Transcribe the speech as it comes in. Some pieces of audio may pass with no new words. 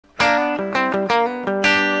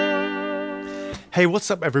Hey,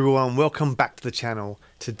 what's up everyone? Welcome back to the channel.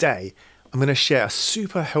 Today, I'm going to share a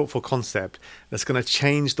super helpful concept that's going to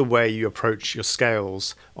change the way you approach your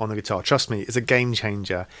scales on the guitar. Trust me, it's a game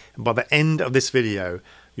changer. And by the end of this video,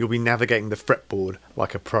 you'll be navigating the fretboard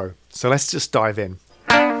like a pro. So let's just dive in.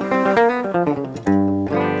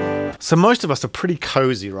 So most of us are pretty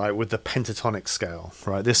cozy, right, with the pentatonic scale,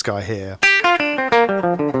 right? This guy here.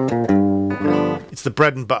 It's the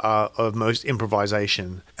bread and butter of most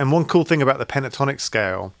improvisation. And one cool thing about the pentatonic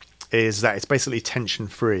scale is that it's basically tension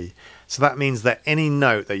free. So that means that any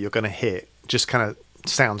note that you're going to hit just kind of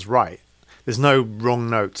sounds right. There's no wrong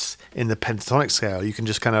notes in the pentatonic scale. You can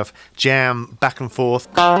just kind of jam back and forth.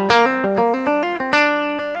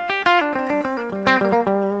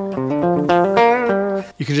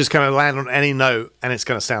 You can just kind of land on any note and it's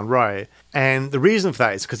going to sound right. And the reason for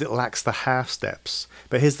that is because it lacks the half steps.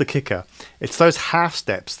 But here's the kicker. It's those half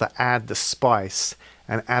steps that add the spice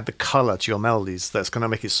and add the color to your melodies that's going to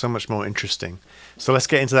make it so much more interesting. So let's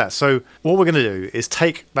get into that. So what we're going to do is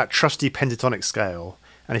take that trusty pentatonic scale,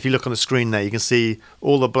 and if you look on the screen there, you can see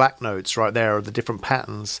all the black notes right there are the different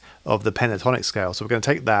patterns of the pentatonic scale. So we're going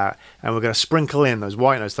to take that and we're going to sprinkle in those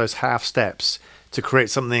white notes, those half steps, to create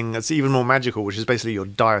something that's even more magical, which is basically your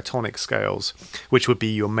diatonic scales, which would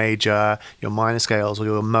be your major, your minor scales, or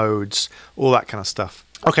your modes, all that kind of stuff.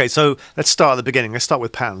 Okay, so let's start at the beginning. Let's start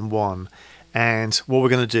with pattern 1. And what we're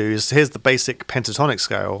going to do is, here's the basic pentatonic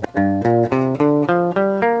scale.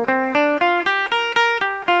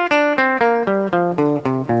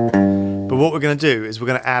 But what we're going to do is we're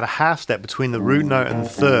going to add a half step between the root note and the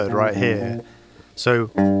third right here.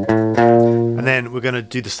 So, and then we're going to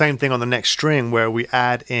do the same thing on the next string where we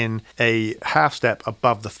add in a half step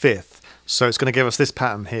above the fifth. So it's going to give us this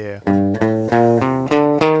pattern here.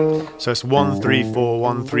 So it's 1, 3, 4,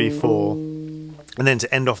 1, 3, 4. And then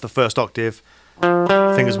to end off the first octave,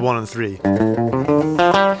 fingers 1 and 3.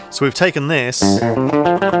 So we've taken this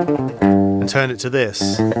and turned it to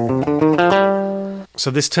this.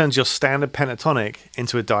 So this turns your standard pentatonic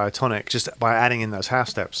into a diatonic just by adding in those half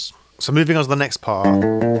steps. So moving on to the next part.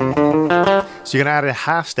 So you're going to add a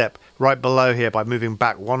half step right below here by moving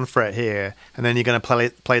back 1 fret here, and then you're going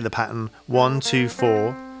to play the pattern 1, 2,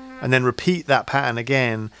 4, and then repeat that pattern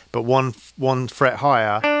again, but one fret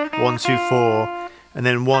higher, 1, 2, 4, and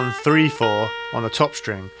then 1, 3, 4 on the top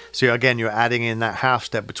string. So you're adding in that half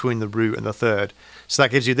step between the root and the third. So that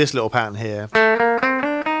gives you this little pattern here.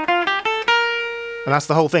 And that's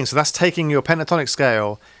the whole thing. So that's taking your pentatonic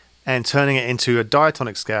scale and turning it into a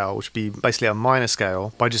diatonic scale, which would be basically a minor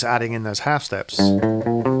scale, by just adding in those half steps. And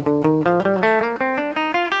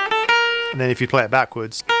then if you play it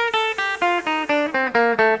backwards.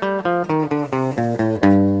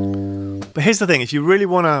 But here's the thing, if you really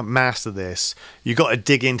want to master this, you've got to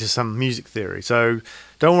dig into some music theory. So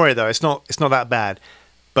don't worry though, it's not that bad.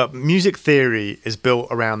 But music theory is built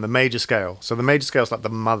around the major scale. So the major scale is like the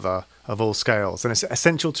mother of all scales, and it's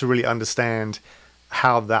essential to really understand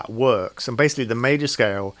how that works. And basically the major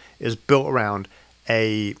scale is built around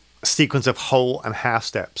a sequence of whole and half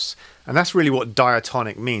steps, and that's really what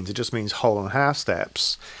diatonic means. It just means whole and half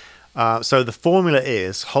steps. So the formula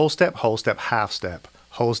is whole step, half step,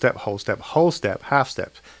 whole step, whole step, whole step, half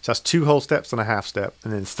step. So that's 2 whole steps and a half step,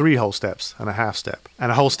 and then 3 whole steps and a half step. And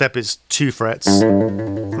a whole step is 2 frets,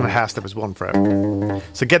 and a half step is 1 fret.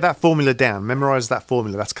 So get that formula down, memorize that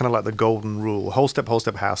formula. That's kind of like the golden rule. Whole step,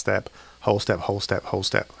 half step, whole step, whole step, whole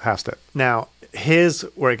step, half step. Now, here's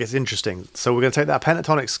where it gets interesting. So we're going to take that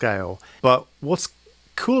pentatonic scale, but what's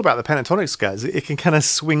cool about the pentatonic scale is it can kind of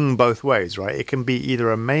swing both ways, right? It can be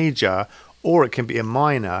either a major or it can be a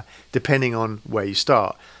minor, depending on where you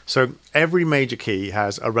start. So every major key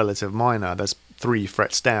has a relative minor that's 3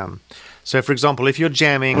 frets down. So for example, if you're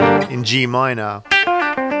jamming in G minor,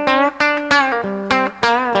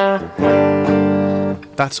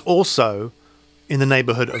 that's also in the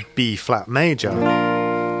neighborhood of B flat major.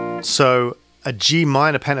 So a G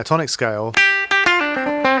minor pentatonic scale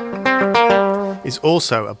is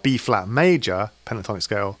also a B flat major pentatonic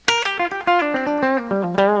scale.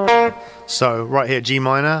 So right here, G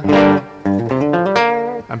minor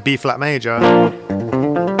and B flat major,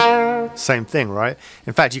 same thing, right?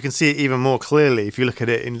 In fact, you can see it even more clearly if you look at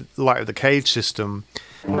it in light of the cage system.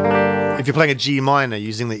 If you're playing a G minor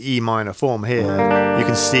using the E minor form here, you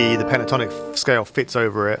can see the pentatonic scale fits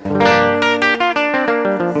over it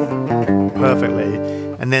perfectly.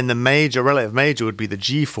 And then the major, relative major, would be the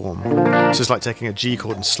G form. It's just like taking a G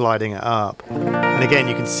chord and sliding it up. And again,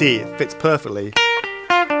 you can see it fits perfectly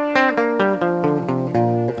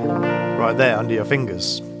right there under your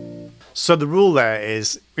fingers. So the rule there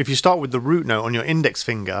is, if you start with the root note on your index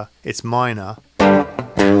finger, it's minor.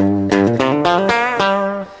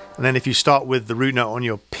 And then if you start with the root note on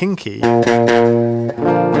your pinky,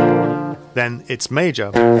 then it's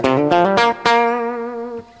major.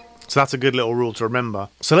 So that's a good little rule to remember.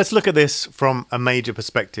 So let's look at this from a major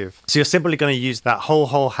perspective. So you're simply going to use that whole,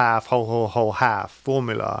 whole, half, whole, whole, whole, half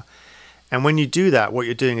formula. And when you do that, what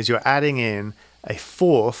you're doing is you're adding in a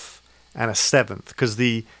fourth and a seventh. Because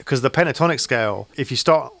the pentatonic scale, if you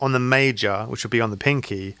start on the major, which would be on the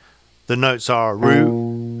pinky, the notes are root,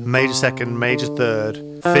 major second, major third,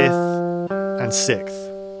 fifth, and sixth.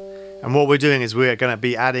 And what we're doing is we're going to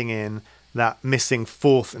be adding in that missing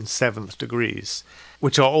fourth and seventh degrees,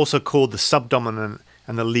 which are also called the subdominant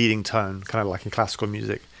and the leading tone, kind of like in classical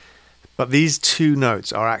music. But these two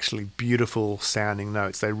notes are actually beautiful sounding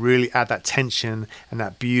notes. They really add that tension and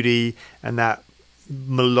that beauty and that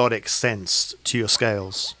melodic sense to your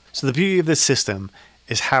scales. So the beauty of this system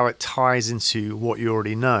is how it ties into what you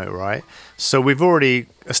already know, right? So we've already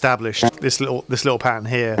established this little pattern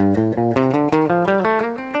here.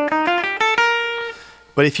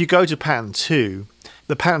 But if you go to pattern 2,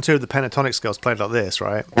 the pattern 2 of the pentatonic scale is played like this,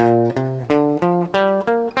 right?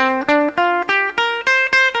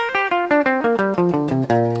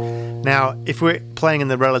 Now, if we're playing in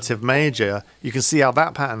the relative major, you can see how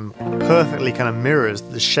that pattern perfectly kind of mirrors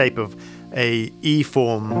the shape of a E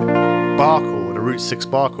form bar chord, a root 6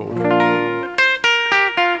 bar chord.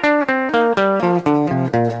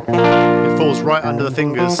 It falls right under the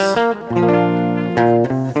fingers.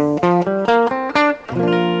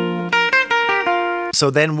 So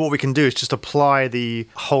then what we can do is just apply the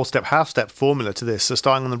whole step, half step formula to this. So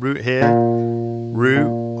starting on the root here,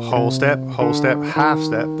 root, whole step, half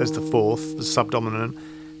step, there's the fourth, the subdominant,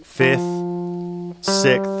 fifth,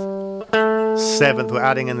 sixth, seventh, we're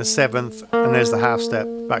adding in the seventh, and there's the half step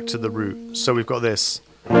back to the root. So we've got this.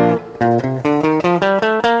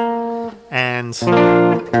 And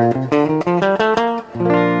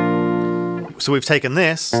so we've taken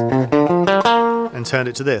this and turned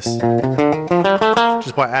it to this,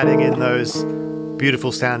 just by adding in those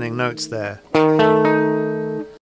beautiful sounding notes there.